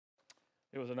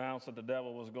It was announced that the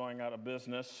devil was going out of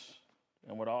business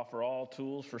and would offer all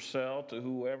tools for sale to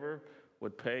whoever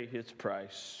would pay his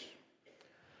price.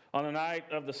 On the night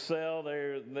of the sale,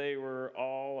 they were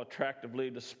all attractively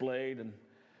displayed, and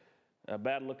a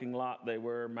bad-looking lot they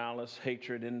were: malice,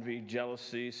 hatred, envy,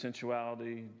 jealousy,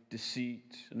 sensuality,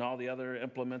 deceit, and all the other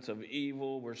implements of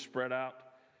evil were spread out,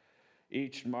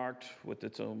 each marked with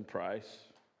its own price.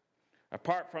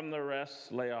 Apart from the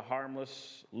rest lay a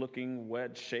harmless-looking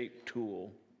wedge-shaped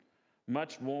tool,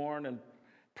 much worn and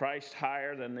priced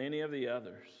higher than any of the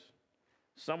others.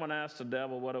 Someone asked the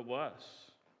devil what it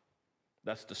was.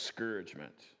 "That's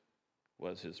discouragement,"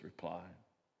 was his reply.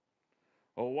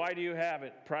 "Well, why do you have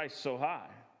it priced so high?"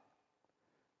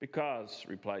 "Because,"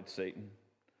 replied Satan,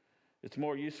 "it's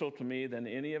more useful to me than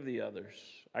any of the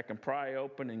others. I can pry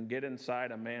open and get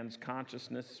inside a man's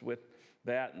consciousness with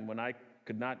that, and when I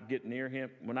could not get near him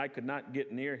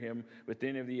with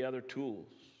any of the other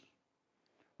tools.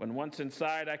 When once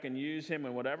inside, I can use him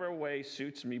in whatever way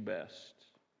suits me best.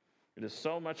 It is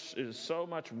so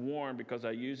much worn because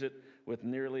I use it with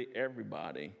nearly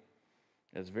everybody,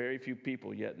 as very few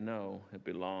people yet know it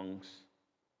belongs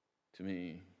to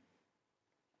me."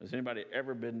 Has anybody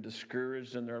ever been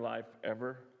discouraged in their life,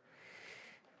 ever?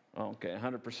 Okay,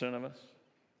 100% of us?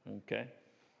 Okay.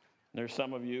 There's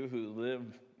some of you who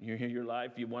live your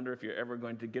life, you wonder if you're ever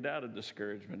going to get out of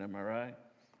discouragement, am I right?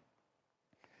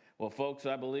 Well, folks,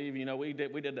 I believe, we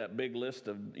did that big list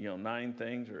of, 9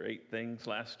 things or 8 things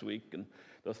last week, and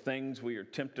the things we are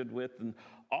tempted with, and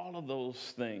all of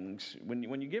those things.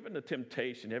 When you give in to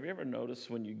temptation, have you ever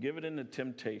noticed when you give it into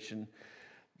temptation,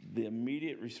 the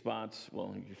immediate response,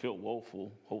 well, you feel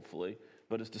woeful, hopefully,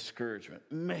 but it's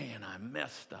discouragement. Man, I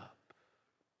messed up.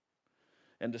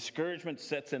 And discouragement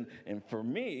sets in, and for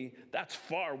me, that's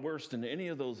far worse than any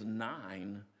of those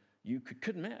 9 you could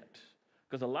commit.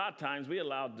 Because a lot of times we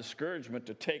allow discouragement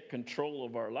to take control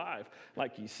of our life.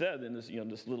 Like he said in this,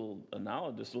 this little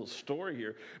analogy, this little story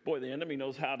here, boy, the enemy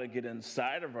knows how to get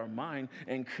inside of our mind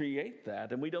and create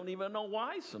that, and we don't even know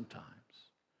why sometimes.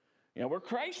 We're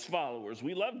Christ followers.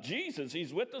 We love Jesus.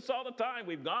 He's with us all the time.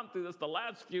 We've gone through this the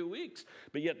last few weeks,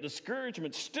 but yet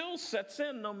discouragement still sets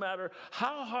in no matter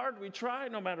how hard we try,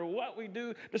 no matter what we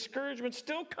do, discouragement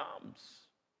still comes.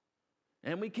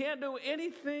 And we can't do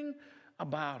anything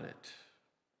about it.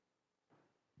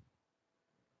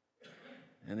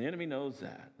 And the enemy knows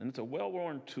that. And it's a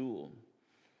well-worn tool.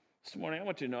 This morning, I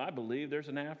want you to know, I believe there's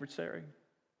an adversary.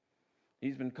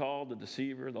 He's been called the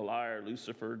deceiver, the liar,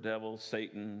 Lucifer, devil,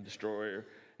 Satan, destroyer,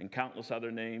 and countless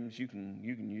other names. You can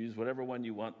use whatever one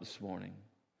you want this morning.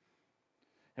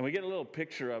 And we get a little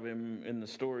picture of him in the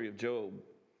story of Job,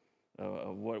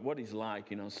 of what he's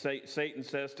like. Satan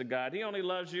says to God, he only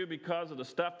loves you because of the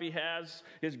stuff he has,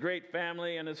 his great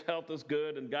family, and his health is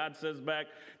good. And God says back,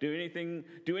 do anything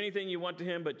you want to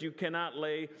him, but you cannot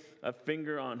lay a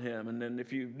finger on him. And then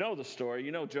if you know the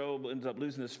story, Job ends up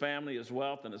losing his family, his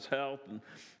wealth, and his health. And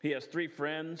he has 3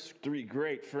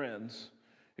 great friends,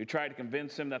 who tried to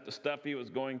convince him that the stuff he was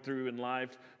going through in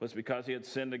life was because he had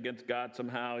sinned against God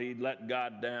somehow. He'd let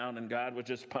God down, and God was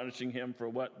just punishing him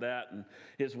for that. And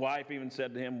his wife even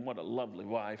said to him, what a lovely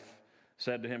wife,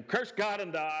 said to him, "Curse God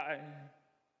and die."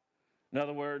 In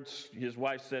other words, his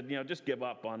wife said, just give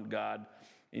up on God.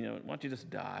 Why don't you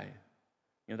just die?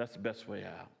 That's the best way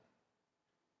out.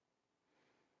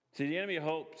 See, the enemy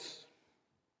hopes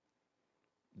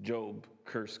Job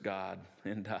cursed God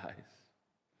and dies.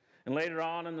 And later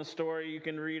on in the story, you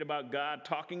can read about God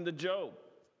talking to Job.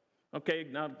 Okay,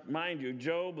 now mind you,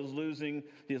 Job was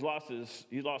he's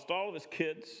lost all of his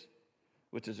kids,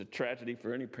 which is a tragedy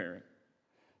for any parent.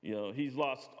 He's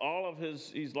lost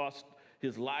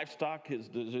his livestock,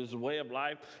 his way of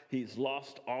life. He's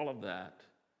lost all of that.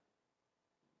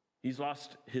 He's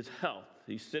lost his health.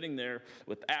 He's sitting there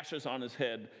with ashes on his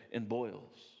head and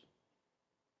boils.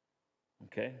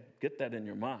 Okay, get that in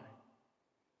your mind.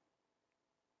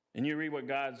 And you read what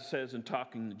God says in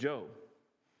talking to Job.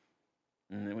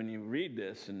 And when you read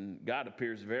this, and God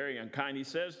appears very unkind, he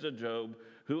says to Job,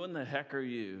 "Who in the heck are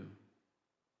you?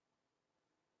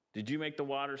 Did you make the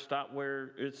water stop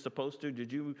where it's supposed to?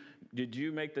 Did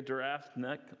you make the giraffe's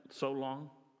neck so long?"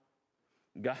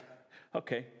 God,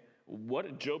 okay, what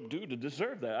did Job do to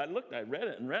deserve that? I read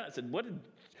it. I said, what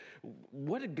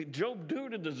did Job do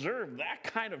to deserve that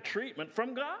kind of treatment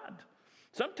from God?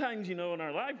 Sometimes, in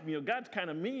our life, God's kind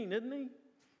of mean, isn't he?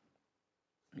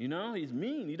 He's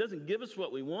mean. He doesn't give us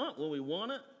what we want when we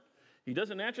want it. He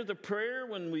doesn't answer the prayer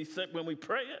when we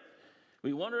pray it.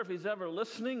 We wonder if he's ever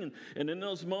listening. And in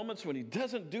those moments when he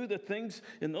doesn't do the things,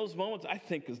 in those moments, I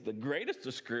think is the greatest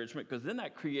discouragement, because then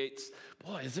that creates,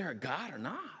 boy, is there a God or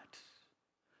not?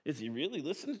 Is he really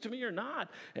listening to me or not?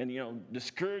 And,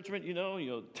 discouragement,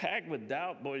 tagged with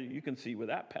doubt, boy, you can see where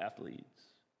that path leads.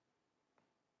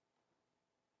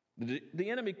 The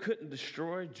enemy couldn't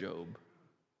destroy Job,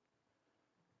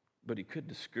 but he could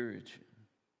discourage him.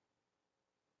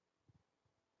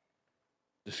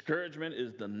 Discouragement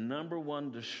is the number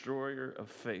one destroyer of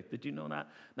faith. Did you know that?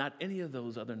 Not any of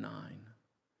those other 9.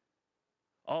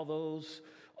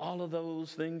 All of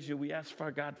those things, we ask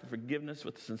for God for forgiveness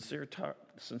with a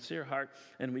sincere heart,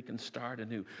 and we can start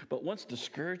anew. But once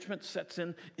discouragement sets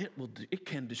in, it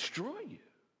can destroy you.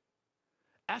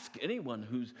 Ask anyone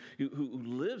who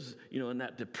lives, in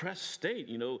that depressed state,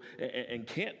 and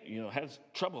can't, has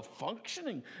trouble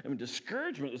functioning. I mean,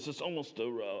 discouragement is just almost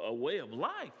a way of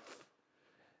life.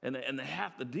 And they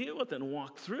have to deal with it and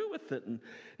walk through with it.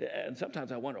 And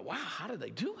sometimes I wonder, wow, how do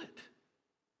they do it?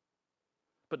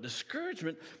 But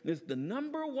discouragement is the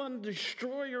number one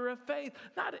destroyer of faith.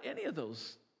 Not any of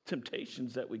those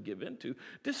temptations that we give into.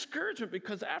 Discouragement,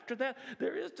 because after that,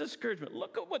 there is discouragement.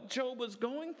 Look at what Job was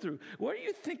going through. Where do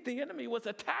you think the enemy was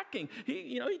attacking?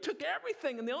 He took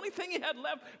everything, and the only thing he had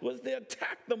left was to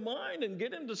attack the mind and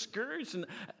get him discouraged. And,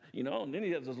 and then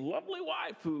he has this lovely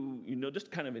wife who, just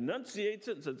kind of enunciates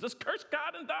it and says, just curse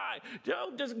God and die.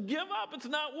 Job, just give up. It's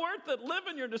not worth it. Live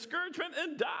in your discouragement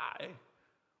and die.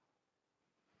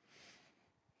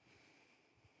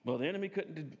 Well, the enemy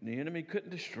couldn't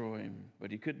destroy him,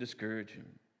 but he could discourage him.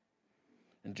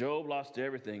 And Job lost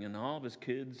everything, and all of his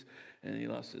kids, and he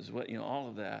lost his all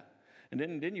of that. And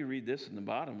then you read this in the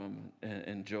bottom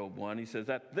in Job 1. He says,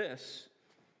 at this,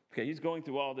 he's going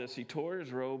through all this. He tore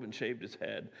his robe and shaved his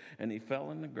head, and he fell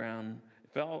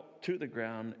to the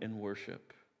ground in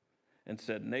worship, and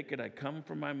said, naked I come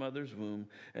from my mother's womb,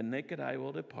 and naked I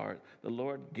will depart. The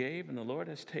Lord gave, and the Lord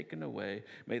has taken away.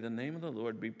 May the name of the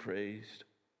Lord be praised.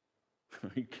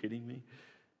 Are you kidding me?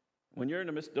 When you're in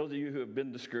the midst, those of you who have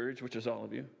been discouraged, which is all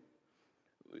of you,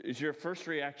 is your first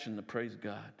reaction to praise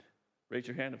God? Raise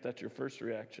your hand if that's your first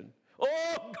reaction.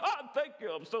 Oh, God, thank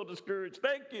you. I'm so discouraged.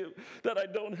 Thank you that I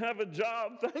don't have a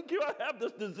job. Thank you. I have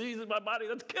this disease in my body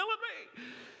that's killing me.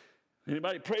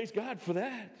 Anybody praise God for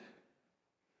that?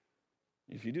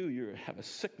 If you do, you have a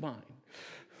sick mind.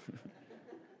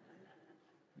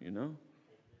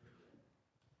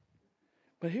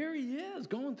 But here he is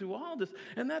going through all this,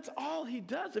 and that's all he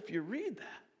does. If you read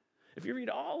that, if you read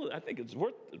all, I think it's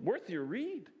worth your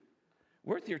read,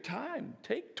 worth your time.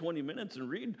 Take 20 minutes and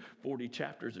read 40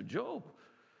 chapters of Job.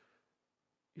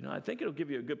 I think it'll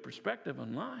give you a good perspective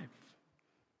on life.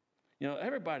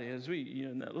 Everybody, as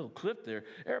in that little clip there,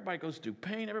 everybody goes through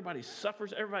pain, everybody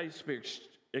suffers, everybody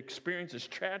experiences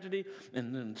tragedy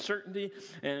and uncertainty,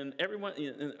 and everyone,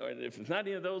 if it's not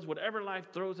any of those, whatever life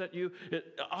throws at you,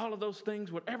 all of those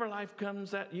things, whatever life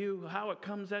comes at you, how it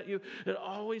comes at you, it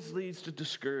always leads to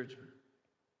discouragement.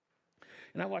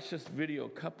 And I watched this video a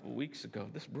couple of weeks ago.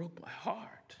 This broke my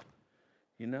heart,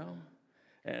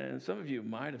 and some of you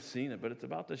might have seen it, but it's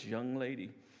about this young lady.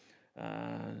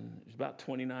 She's about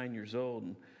 29 years old,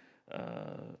 and,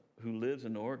 who lives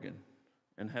in Oregon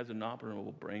and has an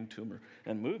inoperable brain tumor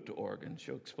and moved to Oregon.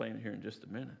 She'll explain it here in just a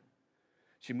minute.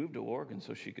 She moved to Oregon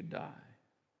so she could die,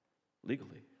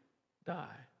 legally,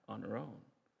 die on her own.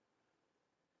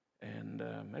 And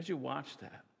as you watch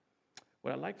that,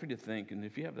 what I'd like for you to think, and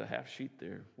if you have the half sheet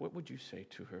there, what would you say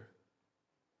to her?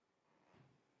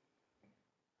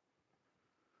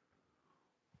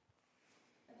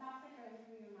 The thoughts that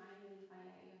go through your mind when you find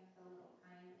out you have so little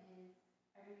time is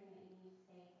everything that you need to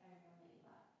say to everyone that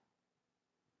you love.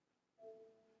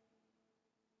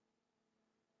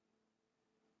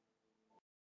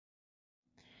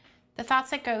 The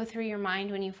thoughts that go through your mind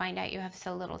when you find out you have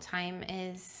so little time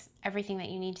is everything that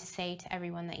you need to say to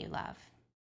everyone that you love.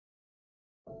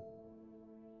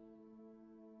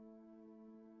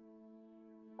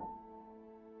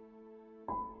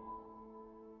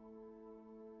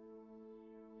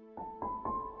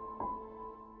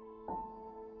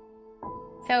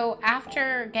 So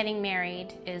after getting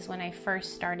married is when I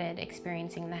first started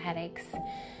experiencing the headaches,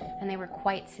 and they were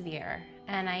quite severe.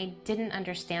 And I didn't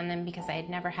understand them because I had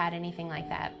never had anything like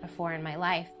that before in my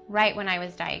life. Right when I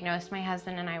was diagnosed, my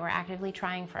husband and I were actively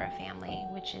trying for a family,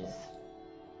 which is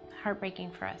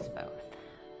heartbreaking for us both.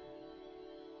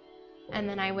 And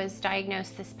then I was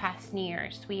diagnosed this past New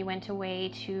Year's. We went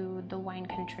away to the wine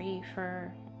country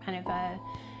for kind of a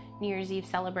New Year's Eve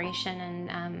celebration,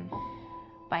 and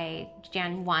by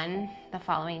Jan 1, the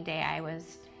following day, I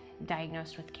was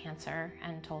diagnosed with cancer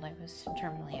and told I was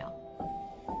terminally ill.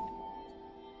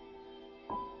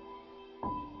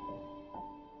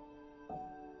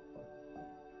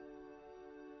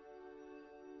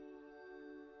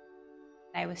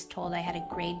 I was told I had a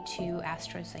grade 2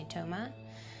 astrocytoma,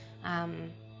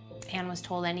 and was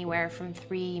told anywhere from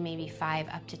 3, maybe 5,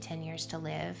 up to 10 years to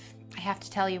live. I have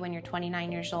to tell you, when you're 29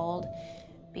 years old,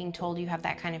 being told you have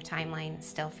that kind of timeline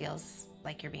still feels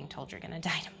like you're being told you're gonna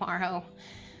die tomorrow.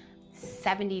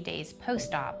 70 days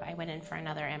post-op, I went in for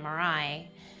another MRI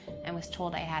and was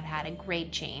told I had had a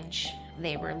grade change.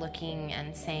 They were looking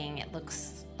and saying it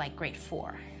looks like grade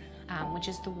 4, which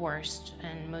is the worst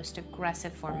and most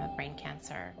aggressive form of brain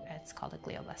cancer. It's called a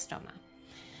glioblastoma.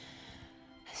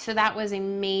 So that was a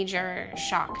major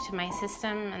shock to my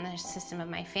system and the system of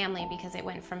my family, because it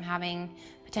went from having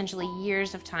potentially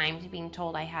years of time to being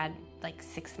told I had like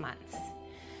 6 months.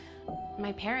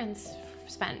 My parents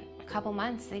spent a couple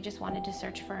months, they just wanted to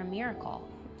search for a miracle.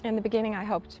 In the beginning, I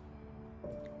hoped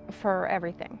for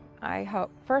everything.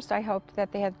 First, I hoped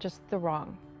that they had just the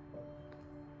wrong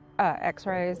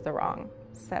x-rays, the wrong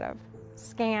set of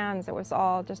scans. It was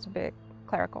all just a big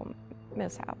clerical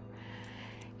mishap.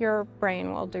 Your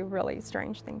brain will do really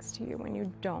strange things to you when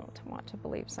you don't want to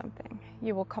believe something.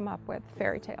 You will come up with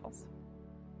fairy tales.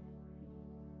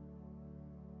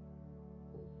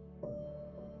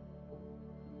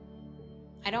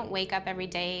 I don't wake up every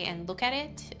day and look at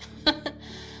it.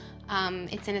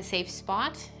 It's in a safe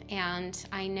spot, and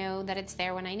I know that it's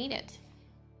there when I need it.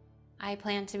 I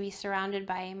plan to be surrounded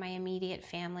by my immediate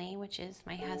family, which is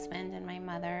my husband and my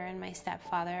mother and my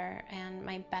stepfather and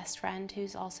my best friend,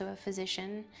 who's also a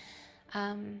physician,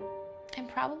 and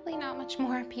probably not much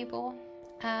more people.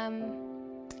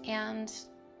 And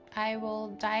I will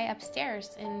die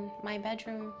upstairs in my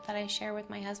bedroom that I share with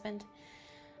my husband,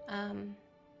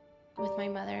 with my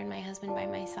mother and my husband by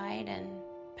my side, and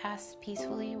pass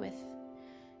peacefully with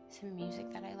some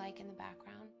music that I like in the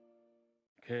background.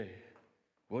 Okay,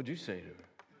 what'd you say to her?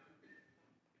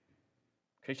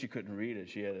 In case you couldn't read it,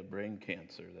 she had a brain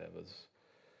cancer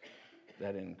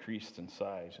that increased in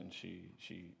size, and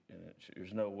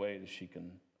there's no way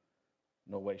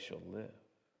she'll live.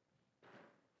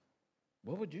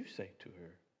 What would you say to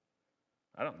her?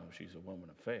 I don't know if she's a woman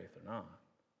of faith or not.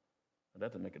 That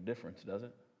doesn't make a difference, does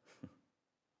it?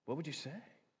 What would you say?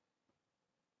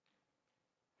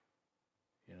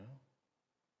 You know?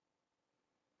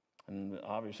 And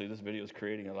obviously this video is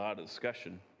creating a lot of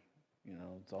discussion. You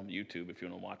know, it's on YouTube if you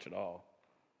want to watch it all.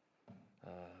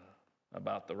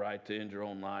 About the right to end your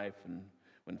own life, and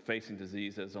when facing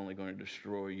disease that's only going to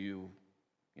destroy you,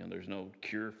 there's no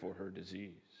cure for her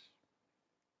disease.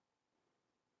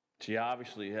 She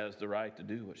obviously has the right to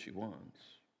do what she wants.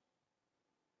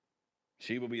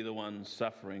 She will be the one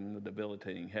suffering the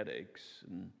debilitating headaches,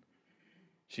 and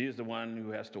she is the one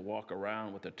who has to walk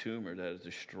around with a tumor that is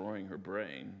destroying her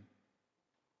brain.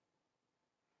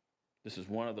 This is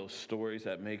one of those stories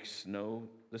that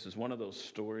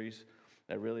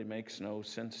really makes no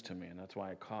sense to me, and that's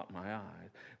why it caught my eye.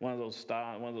 One of those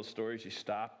stories you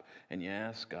stop and you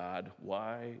ask God,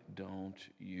 why don't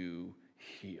you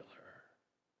heal her?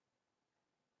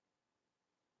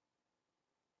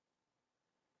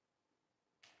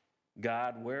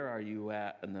 God, where are you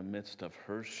at in the midst of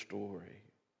her story?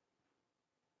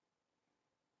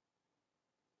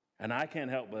 And I can't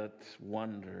help but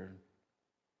wonder,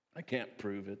 I can't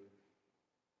prove it,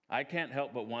 I can't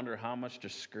help but wonder how much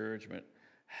discouragement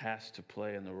has to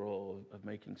play in the role of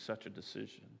making such a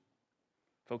decision.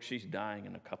 Folks, she's dying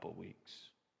in a couple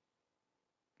weeks.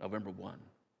 November 1,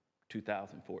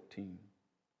 2014.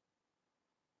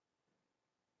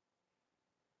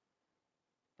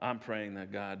 I'm praying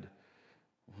that God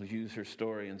will use her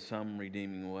story in some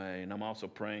redeeming way. And I'm also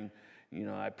praying,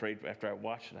 I prayed after I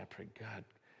watched it, I prayed, God,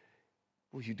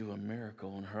 will you do a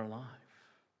miracle in her life?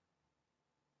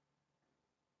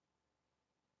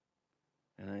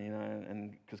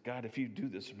 And because God, if you do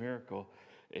this miracle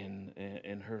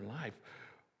in her life,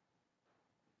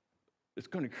 it's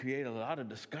going to create a lot of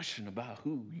discussion about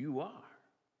who you are.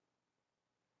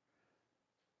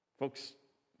 Folks,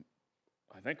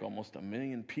 I think almost 1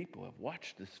 million people have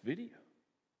watched this video.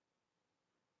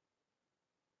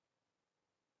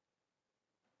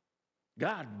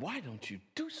 God, why don't you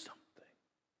do something?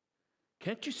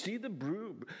 Can't you see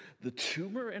the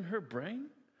tumor in her brain?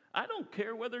 I don't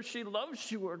care whether she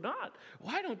loves you or not.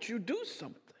 Why don't you do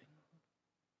something?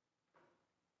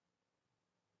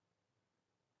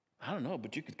 I don't know,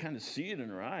 but you could kind of see it in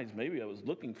her eyes. Maybe I was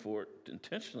looking for it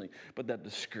intentionally, but that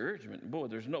discouragement, boy,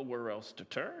 there's nowhere else to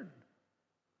turn.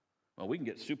 Well, we can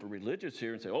get super religious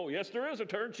here and say, oh, yes, there is a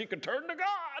turn. She can turn to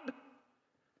God.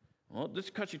 Well,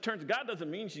 just because she turns to God doesn't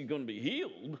mean she's going to be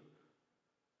healed.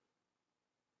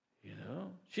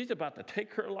 She's about to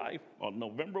take her life on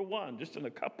November 1, just in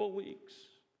a couple weeks.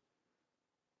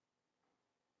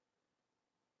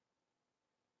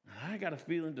 I got a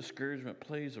feeling discouragement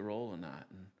plays a role in that.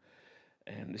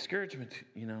 And discouragement,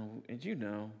 and you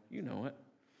know it.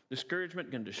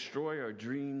 Discouragement can destroy our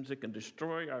dreams. It can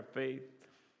destroy our faith.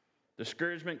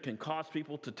 Discouragement can cause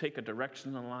people to take a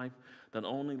direction in life that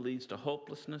only leads to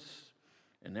hopelessness.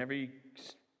 In every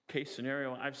case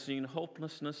scenario I've seen,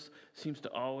 hopelessness seems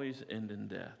to always end in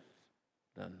death,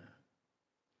 doesn't it?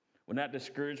 When that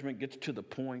discouragement gets to the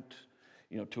point,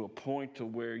 to a point to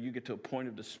where you get to a point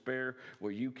of despair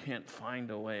where you can't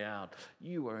find a way out,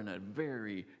 you are in a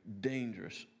very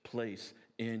dangerous place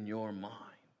in your mind.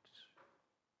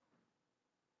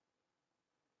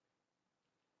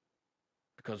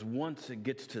 Because once it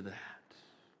gets to that,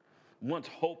 once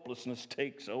hopelessness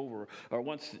takes over, or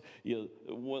once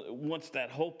that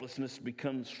hopelessness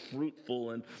becomes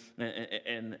fruitful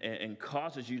and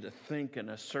causes you to think in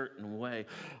a certain way,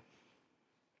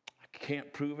 I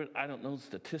can't prove it. I don't know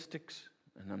statistics,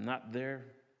 and I'm not there.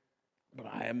 But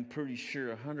I am pretty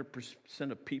sure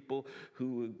 100% of people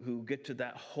who get to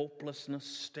that hopelessness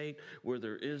state where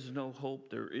there is no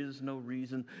hope, there is no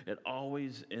reason, it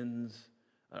always ends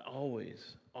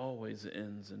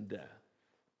in death.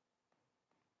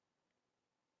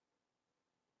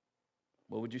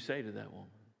 What would you say to that woman?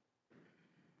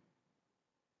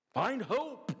 Find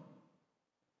hope.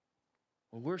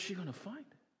 Well, where's she going to find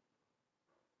it?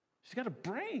 She's got a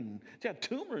brain. She's got a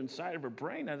tumor inside of her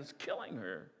brain that is killing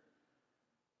her,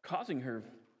 causing her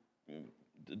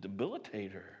to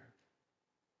debilitate her.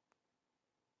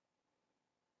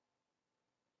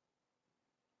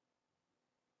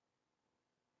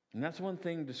 And that's one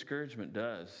thing discouragement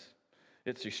does.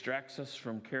 It distracts us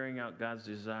from carrying out God's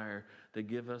desire to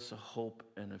give us a hope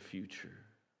and a future.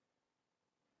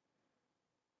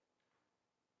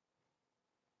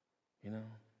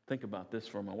 Think about this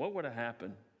for a moment. What would have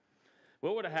happened?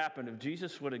 What would have happened if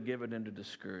Jesus would have given into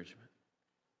discouragement?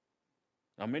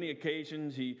 On many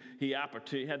occasions, he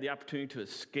had the opportunity to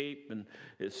escape and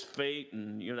his fate,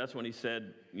 and that's when he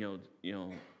said,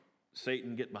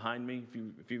 Satan, get behind me.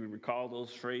 If you recall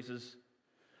those phrases,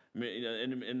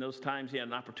 in those times he had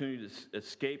an opportunity to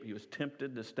escape. He was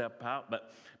tempted to step out,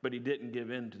 but he didn't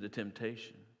give in to the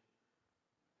temptation.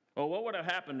 Well, what would have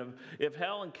happened if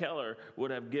Helen Keller would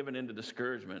have given into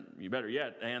discouragement? You better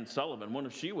yet, Anne Sullivan. What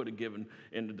if she would have given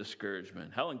into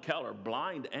discouragement? Helen Keller,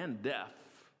 blind and deaf,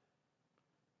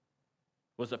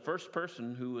 was the first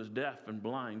person who was deaf and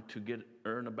blind to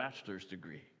earn a bachelor's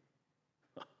degree.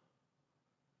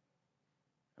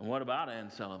 And what about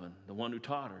Anne Sullivan, the one who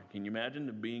taught her? Can you imagine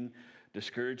the being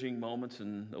discouraging moments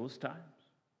in those times?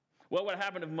 What would have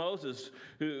happened if Moses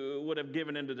who would have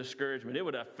given into discouragement? It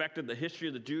would have affected the history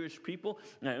of the Jewish people,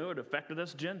 and it would have affected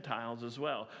us Gentiles as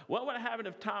well. What would have happened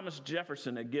if Thomas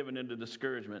Jefferson had given into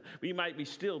discouragement? We might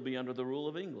still be under the rule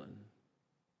of England.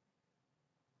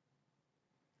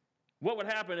 What would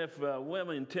happen if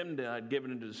William Tyndale had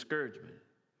given into discouragement?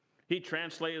 He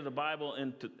translated the Bible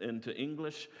into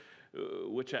English,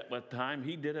 which at that time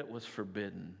he did it was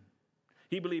forbidden.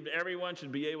 He believed everyone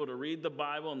should be able to read the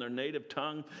Bible in their native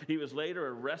tongue. He was later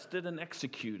arrested and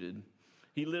executed.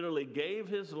 He literally gave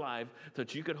his life so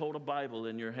that you could hold a Bible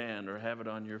in your hand or have it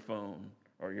on your phone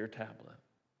or your tablet.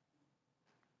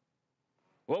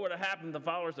 What would have happened to the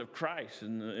followers of Christ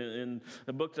in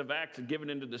the books of Acts and given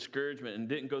into discouragement and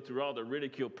didn't go through all the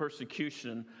ridicule,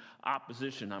 persecution,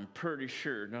 opposition? I'm pretty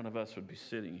sure none of us would be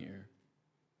sitting here.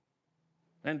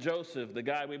 And Joseph, the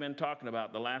guy we've been talking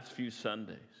about the last few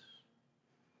Sundays.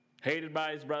 Hated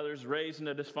by his brothers, raised in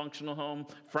a dysfunctional home,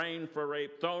 framed for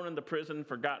rape, thrown into prison,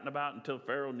 forgotten about until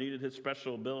Pharaoh needed his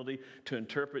special ability to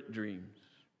interpret dreams.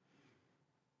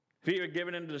 If he had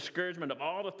given into discouragement of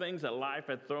all the things that life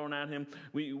had thrown at him,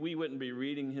 we wouldn't be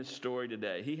reading his story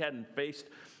today. If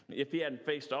he hadn't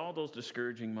faced all those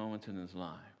discouraging moments in his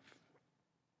life.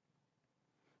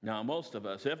 Now, most of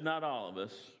us, if not all of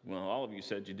us, well, all of you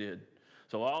said you did.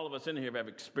 So all of us in here have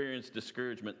experienced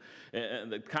discouragement, and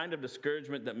the kind of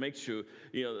discouragement that makes you,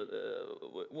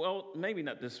 well, maybe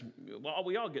not this, well,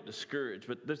 we all get discouraged,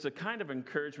 but there's a kind of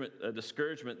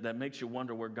discouragement that makes you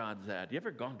wonder where God's at. You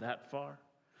ever gone that far?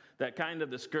 That kind of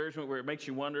discouragement where it makes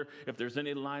you wonder if there's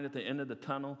any light at the end of the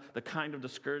tunnel, the kind of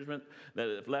discouragement that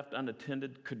if left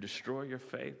unattended could destroy your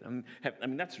faith. I mean,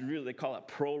 that's really, they call it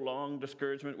prolonged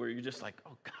discouragement, where you're just like,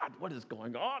 oh God, what is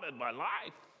going on in my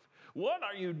life? What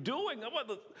are you doing?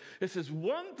 This is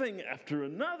one thing after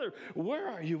another. Where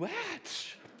are you at?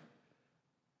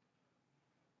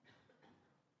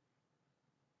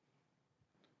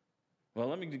 Well,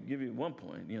 let me give you one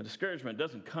point. Discouragement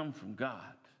doesn't come from God,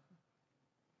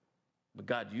 but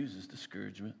God uses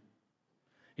discouragement.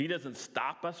 He doesn't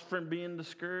stop us from being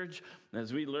discouraged.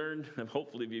 As we learned, and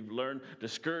hopefully you've learned,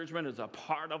 discouragement is a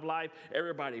part of life.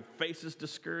 Everybody faces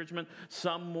discouragement,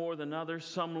 some more than others,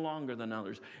 some longer than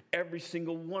others. Every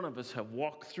single one of us have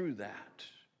walked through that.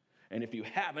 And if you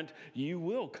haven't, you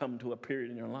will come to a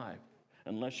period in your life,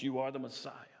 unless you are the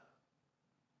Messiah.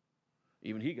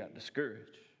 Even he got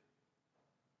discouraged.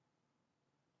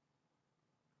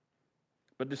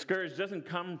 But discouraged doesn't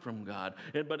come from God,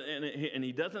 and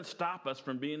he doesn't stop us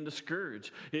from being discouraged.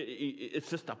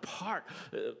 It's just a part.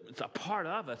 It's a part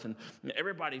of us, and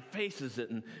everybody faces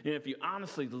it. And if you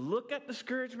honestly look at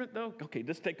discouragement, though, okay,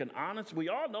 just take an honest. We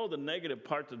all know the negative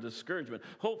parts of discouragement.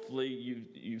 Hopefully,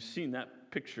 you've seen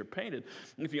that picture painted.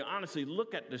 And if you honestly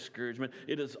look at discouragement,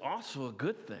 it is also a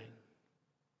good thing.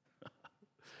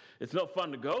 It's no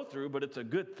fun to go through, but it's a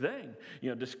good thing.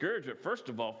 Discouragement, first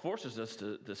of all, forces us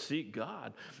to seek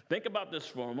God. Think about this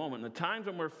for a moment. The times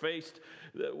when we're faced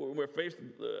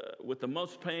with the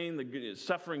most pain,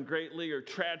 suffering greatly, or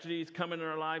tragedies come into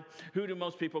our life, who do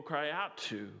most people cry out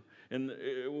to? And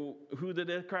who do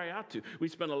they cry out to? We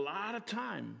spend a lot of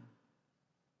time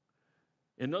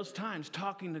in those times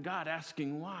talking to God,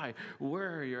 asking why,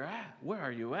 where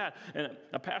are you at? And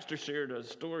a pastor shared a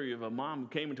story of a mom who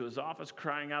came into his office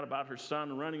crying out about her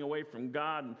son running away from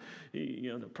God,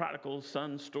 and the prodigal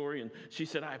son story. And she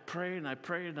said, I prayed and I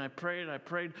prayed and I prayed and I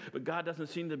prayed, but God doesn't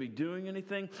seem to be doing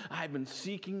anything. I've been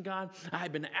seeking God.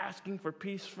 I've been asking for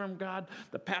peace from God.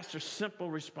 The pastor's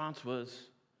simple response was,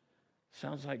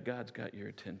 sounds like God's got your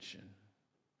attention.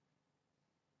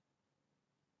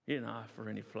 He didn't offer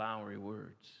any flowery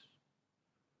words.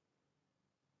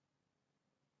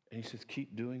 And he says,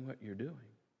 keep doing what you're doing,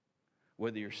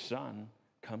 whether your son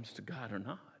comes to God or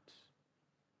not.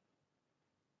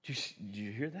 Do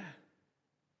you hear that?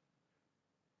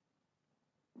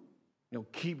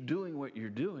 Keep doing what you're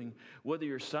doing, whether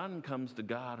your son comes to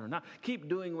God or not. Keep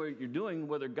doing what you're doing,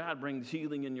 whether God brings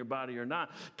healing in your body or not.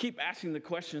 Keep asking the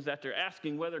questions that they're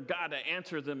asking, whether God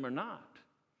answers them or not.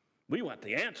 We want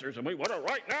the answers, and we want it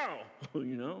right now,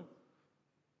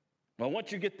 Well,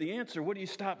 once you get the answer, what do you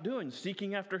stop doing?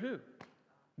 Seeking after who?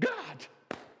 God.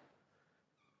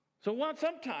 So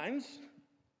sometimes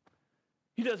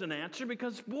he doesn't answer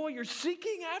because, boy, you're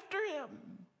seeking after him.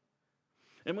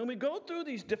 And when we go through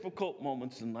these difficult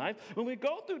moments in life, when we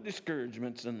go through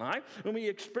discouragements in life, when we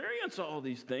experience all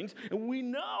these things, and we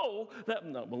know that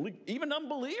even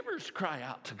unbelievers cry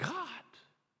out to God.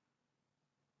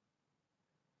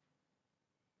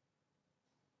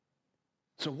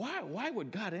 So why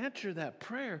would God answer that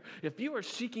prayer if you are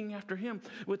seeking after him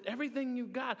with everything you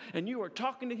got and you are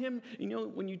talking to him?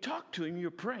 When you talk to him,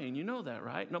 you're praying. You know that,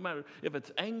 right? No matter if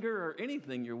it's anger or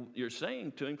anything you're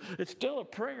saying to him, it's still a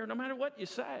prayer no matter what you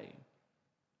say.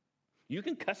 You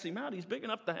can cuss him out. He's big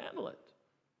enough to handle it.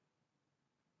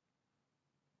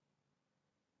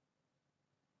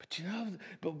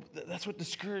 But that's what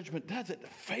discouragement does.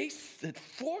 It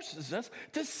forces us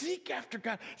to seek after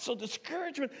God. So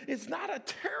discouragement is not a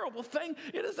terrible thing.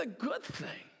 It is a good thing.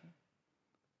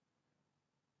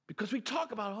 Because we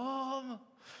talk about,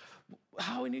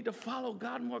 how we need to follow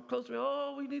God more closely.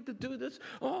 We need to do this.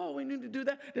 We need to do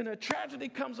that. Then a tragedy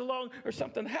comes along or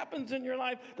something happens in your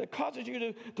life that causes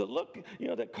you to look,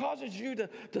 that causes you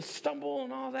to stumble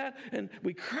and all that. And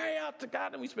we cry out to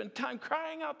God, and we spend time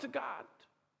crying out to God.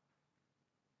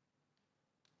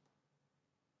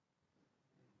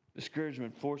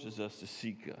 Discouragement forces us to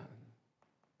seek God.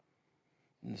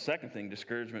 And the second thing,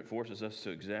 discouragement forces us to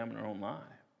examine our own life.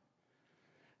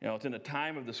 It's in a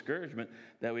time of discouragement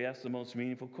that we ask the most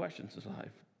meaningful questions in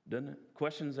life, doesn't it?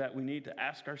 Questions that we need to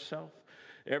ask ourselves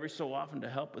every so often to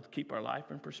help us keep our life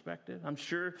in perspective. I'm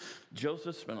sure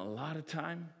Joseph spent a lot of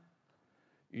time,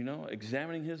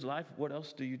 examining his life. What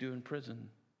else do you do in prison?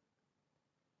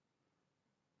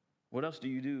 What else do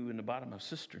you do in the bottom of a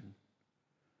cistern?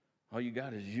 All you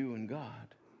got is you and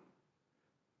God.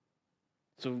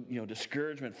 So,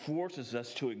 discouragement forces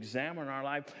us to examine our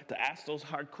life, to ask those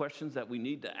hard questions that we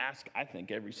need to ask, I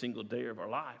think, every single day of our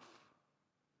life.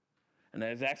 And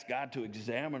as ask God to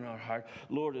examine our heart,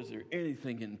 Lord, is there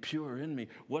anything impure in me?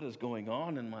 What is going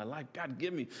on in my life? God,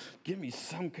 give me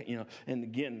some, and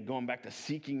again, going back to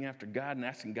seeking after God and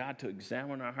asking God to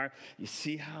examine our heart, you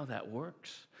see how that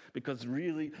works? Because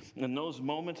really, in those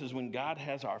moments is when God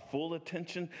has our full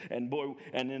attention. And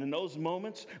in those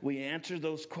moments, we answer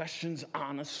those questions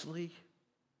honestly.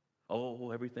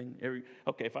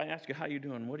 Okay, if I ask you how you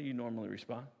doing, what do you normally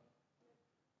respond?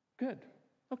 Good.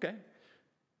 Okay.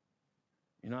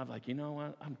 I'm like,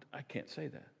 what? I can't say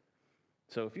that.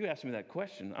 So if you ask me that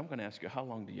question, I'm going to ask you, how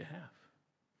long do you have?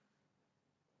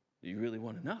 Do you really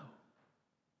want to know?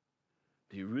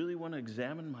 Do you really want to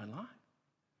examine my life?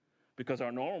 Because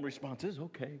our normal response is,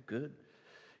 okay, good.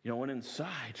 When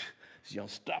inside,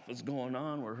 stuff is going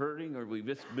on, we're hurting, or we've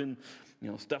just been,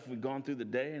 stuff we've gone through the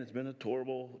day, and it's been a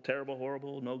terrible, terrible,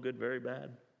 horrible, no good, very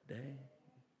bad day.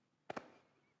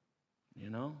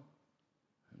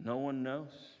 No one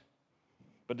knows.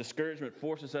 But discouragement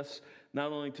forces us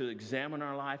not only to examine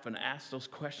our life and ask those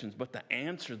questions, but to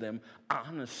answer them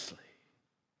honestly.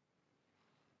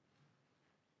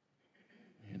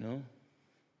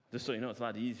 Just so you know, it's a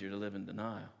lot easier to live in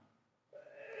denial.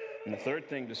 And the third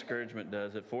thing discouragement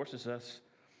does, it forces us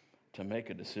to make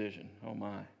a decision. Oh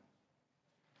my.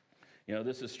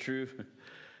 This is true.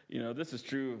 This is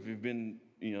true if you've been,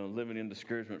 living in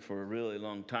discouragement for a really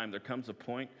long time. There comes a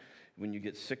point when you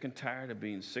get sick and tired of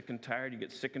being sick and tired. You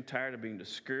get sick and tired of being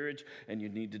discouraged, and you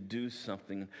need to do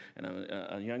something. And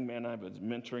a young man I was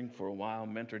mentoring for a while,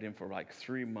 mentored him for like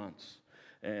 3 months.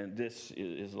 And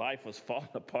his life was falling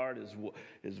apart.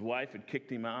 His wife had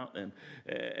kicked him out, and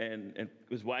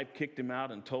his wife kicked him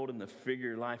out and told him to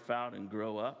figure life out and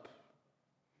grow up.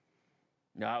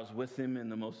 I was with him in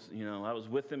the most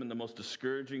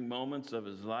discouraging moments of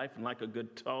his life, and like a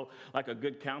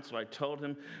good counselor, I told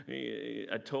him,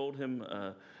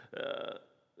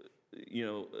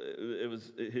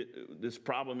 this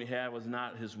problem he had was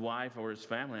not his wife or his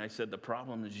family. I said, the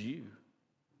problem is you.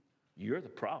 You're the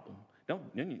problem. Don't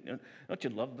you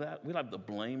love that? We love to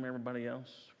blame everybody else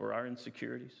for our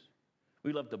insecurities.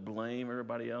 We love to blame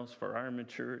everybody else for our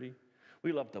immaturity.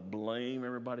 We love to blame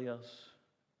everybody else,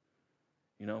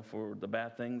 for the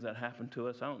bad things that happen to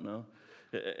us. I don't know.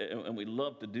 And we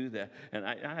love to do that. And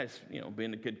I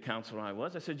being a good counselor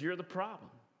I said, you're the problem.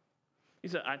 He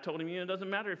said, I told him, it doesn't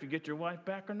matter if you get your wife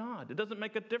back or not. It doesn't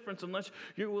make a difference unless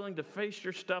you're willing to face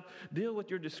your stuff, deal with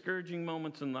your discouraging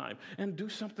moments in life, and do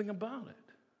something about it.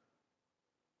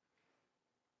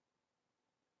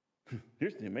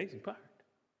 Here's the amazing part.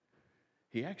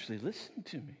 He actually listened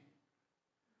to me.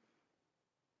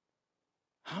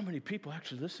 How many people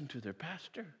actually listen to their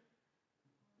pastor?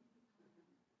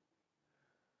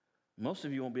 Most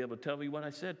of you won't be able to tell me what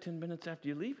I said 10 minutes after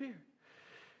you leave here. And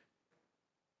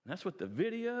that's what the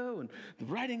video and the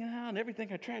writing out and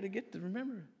everything I try to get to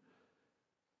remember.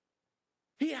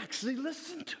 He actually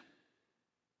listened to me.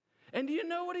 And do you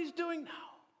know what he's doing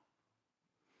now?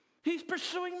 He's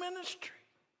pursuing ministry.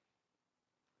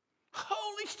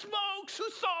 Holy smokes, who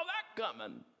saw that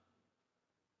coming?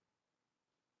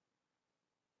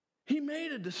 He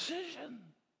made a decision.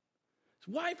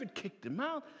 His wife had kicked him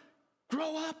out.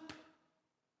 Grow up.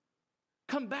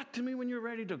 Come back to me when you're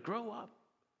ready to grow up.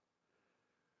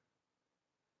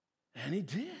 And he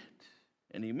did.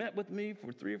 And he met with me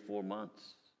for 3 or 4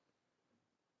 months.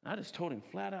 I just told him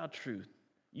flat out truth.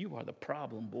 You are the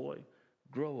problem, boy.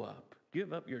 Grow up.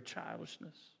 Give up your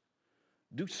childishness.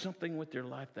 Do something with your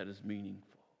life that is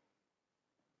meaningful.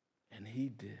 And he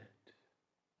did.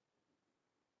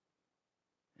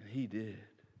 And he did.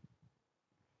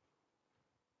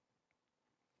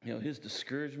 His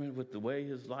discouragement with the way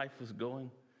his life was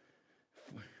going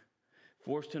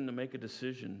forced him to make a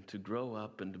decision to grow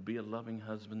up and to be a loving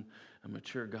husband, a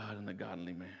mature God, and a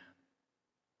godly man.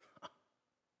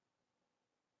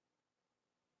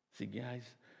 See, guys,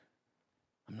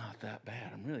 I'm not that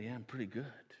bad. I really am pretty good.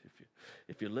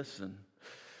 If you listen,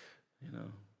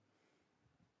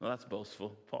 Well, that's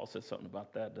boastful. Paul says something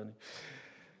about that, doesn't he?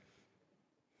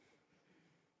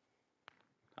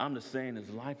 I'm just saying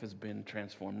his life has been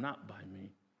transformed, not by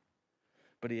me,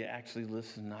 but he actually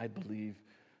listened, I believe,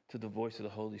 to the voice of the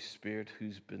Holy Spirit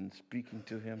who's been speaking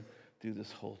to him through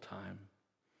this whole time.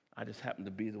 I just happened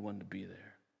to be the one to be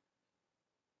there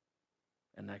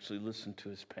and actually listen to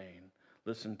his pain,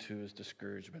 listen to his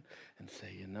discouragement, and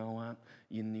say, you know what?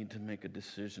 You need to make a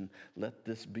decision. Let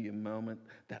this be a moment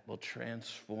that will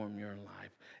transform your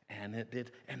life. And it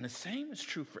did. And the same is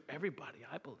true for everybody,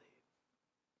 I believe.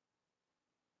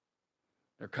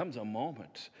 There comes a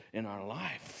moment in our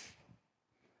life,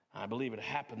 I believe it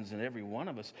happens in every one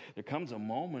of us. There comes a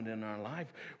moment in our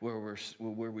life where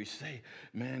we say,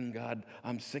 man, God,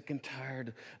 I'm sick and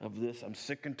tired of this. I'm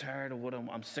sick and tired of what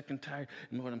I'm sick and tired.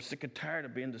 And Lord, I'm sick and tired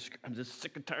of being I'm just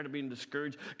sick and tired of being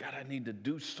discouraged. God, I need to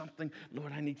do something.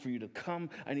 Lord, I need for you to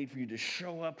come. I need for you to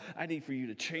show up. I need for you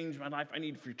to change my life. I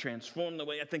need for you to transform the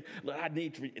way I think. Lord, I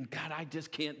need for you. And God, I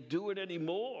just can't do it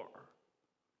anymore.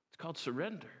 It's called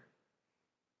surrender.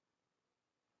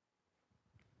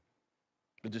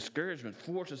 The discouragement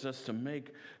forces us to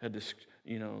make these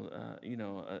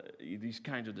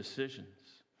kinds of decisions.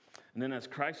 And then as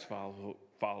Christ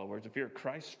followers, if you're a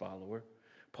Christ follower,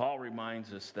 Paul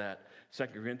reminds us that 2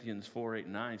 Corinthians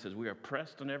 4:8-9 says, we are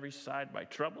pressed on every side by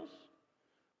troubles,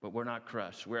 but we're not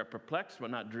crushed. We are perplexed, but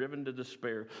not driven to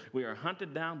despair. We are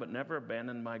hunted down, but never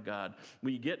abandoned by God.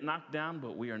 We get knocked down,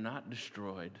 but we are not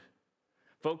destroyed.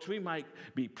 Folks, we might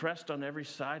be pressed on every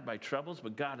side by troubles,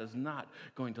 but God is not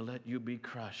going to let you be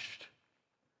crushed.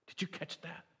 Did you catch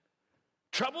that?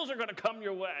 Troubles are going to come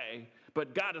your way,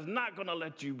 but God is not going to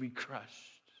let you be crushed.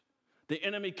 The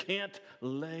enemy can't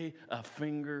lay a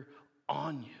finger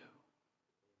on you.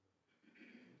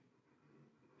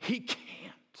 He can't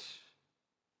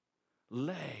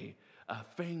lay a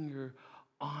finger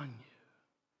on you.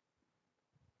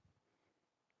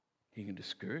 He can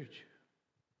discourage you.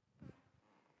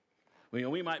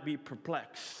 We might be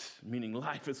perplexed, meaning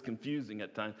life is confusing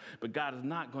at times, but God is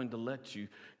not going to let you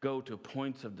go to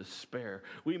points of despair.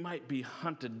 We might be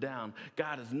hunted down.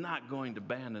 God is not going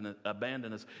to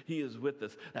abandon us. He is with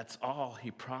us. That's all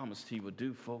He promised He would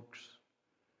do, folks.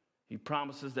 He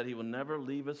promises that He will never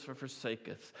leave us or forsake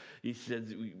us. He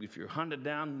says, if you're hunted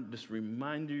down, just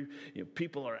remind you,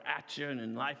 people are at you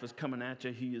and life is coming at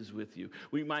you, He is with you.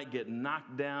 We might get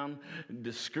knocked down,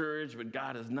 discouraged, but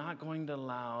God is not going to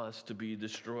allow us to be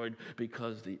destroyed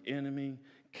because the enemy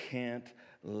can't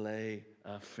lay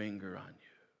a finger on you.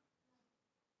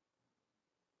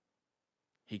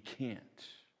 He can't.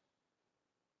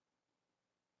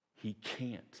 He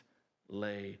can't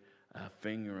lay a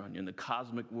finger on you. In the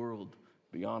cosmic world,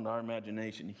 beyond our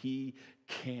imagination, He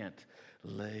can't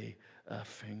lay a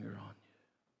finger on you.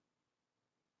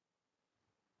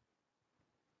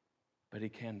 But He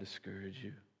can discourage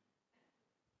you.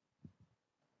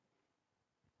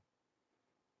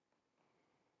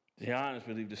 To be honest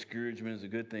with you, discouragement is a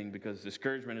good thing because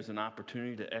discouragement is an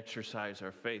opportunity to exercise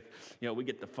our faith. We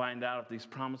get to find out if these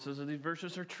promises or these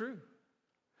verses are true.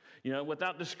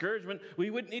 Without discouragement,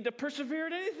 we wouldn't need to persevere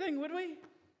at anything, would we?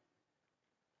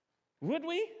 Would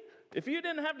we? If you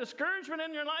didn't have discouragement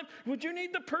in your life, would you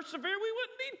need to persevere? We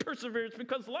wouldn't need perseverance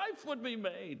because life would be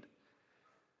made.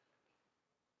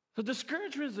 So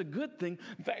discouragement is a good thing,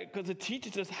 in fact, because it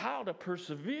teaches us how to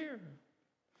persevere.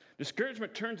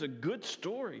 Discouragement turns a good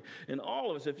story in all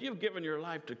of us. If you've given your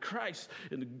life to Christ,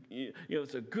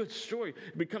 it's a good story.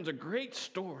 It becomes a great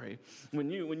story when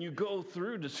you go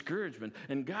through discouragement.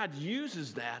 And God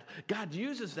uses that. God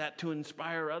uses that to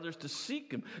inspire others to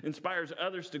seek Him, inspires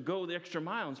others to go the extra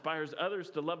mile, inspires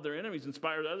others to love their enemies,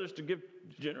 inspires others to give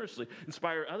generously,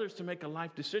 inspire others to make a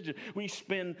life decision.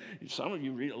 Some of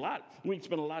you read a lot. We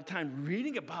spend a lot of time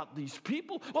reading about these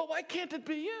people. Well, why can't it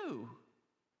be you?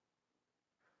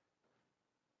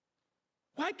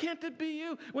 Why can't it be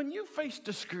you? When you face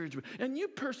discouragement and you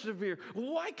persevere,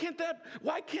 why can't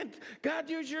God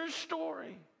use your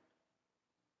story?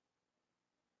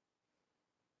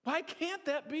 Why can't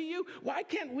that be you? Why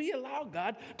can't we allow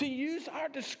God to use our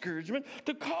discouragement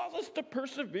to cause us to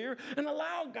persevere and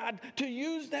allow God to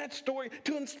use that story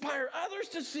to inspire others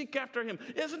to seek after Him?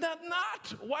 Isn't that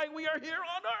not why we are here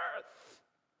on earth?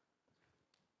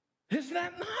 Isn't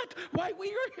that not why we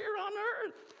are here on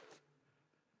earth?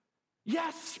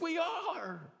 Yes, we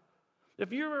are.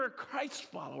 If you're a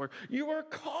Christ follower, you are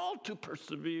called to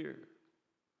persevere.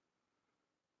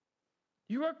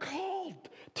 You are called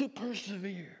to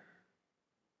persevere.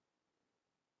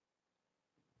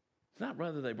 It's not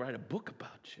whether they write a book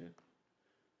about you.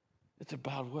 It's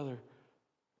about whether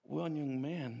one young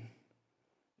man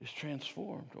is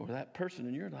transformed or that person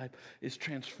in your life is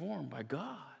transformed by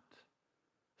God.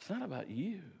 It's not about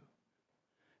you.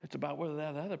 It's about whether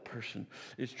that other person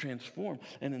is transformed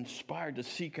and inspired to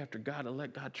seek after God and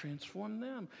let God transform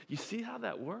them. You see how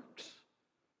that works?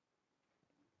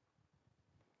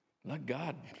 Let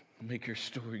God make your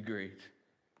story great.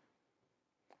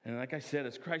 And like I said,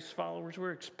 as Christ followers,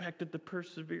 we're expected to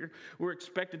persevere. We're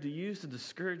expected to use the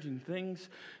discouraging things.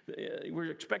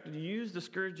 We're expected to use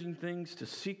discouraging things to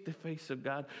seek the face of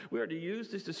God. We are to use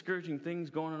these discouraging things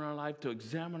going on in our life to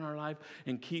examine our life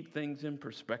and keep things in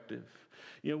perspective.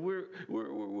 We're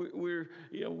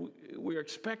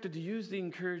expected to use the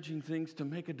encouraging things to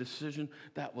make a decision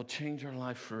that will change our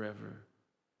life forever.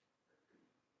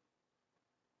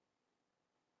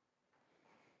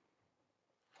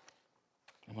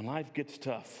 And when life gets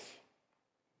tough,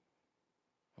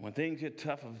 and when things get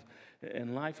tough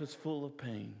and life is full of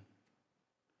pain,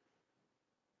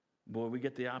 boy, we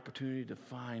get the opportunity to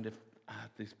find if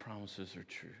these promises are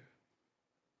true.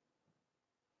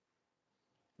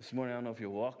 This morning, I don't know if you're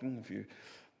walking, if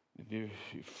you're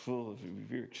full,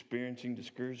 if you're experiencing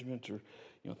discouragement, or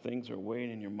things are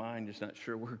weighing in your mind, just not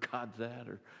sure where God's at,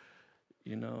 or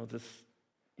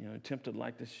tempted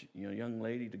like this young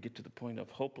lady to get to the point of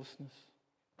hopelessness,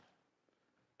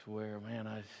 to where, man,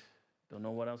 I don't know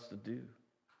what else to do.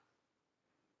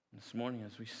 And this morning,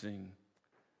 as we sing,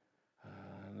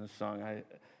 And this song,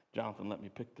 Jonathan let me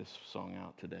pick this song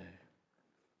out today.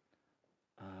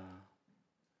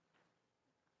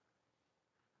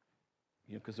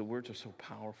 Because the words are so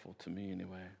powerful to me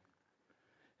anyway.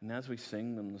 And as we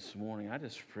sing them this morning, I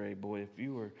just pray, boy, if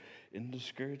you are in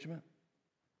discouragement,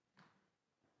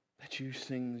 that you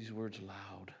sing these words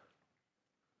loud.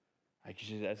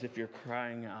 As if you're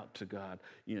crying out to God,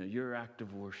 your act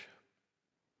of worship.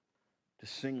 To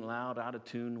sing loud, out of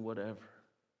tune, whatever.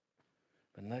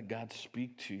 But let God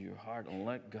speak to your heart and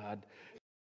let God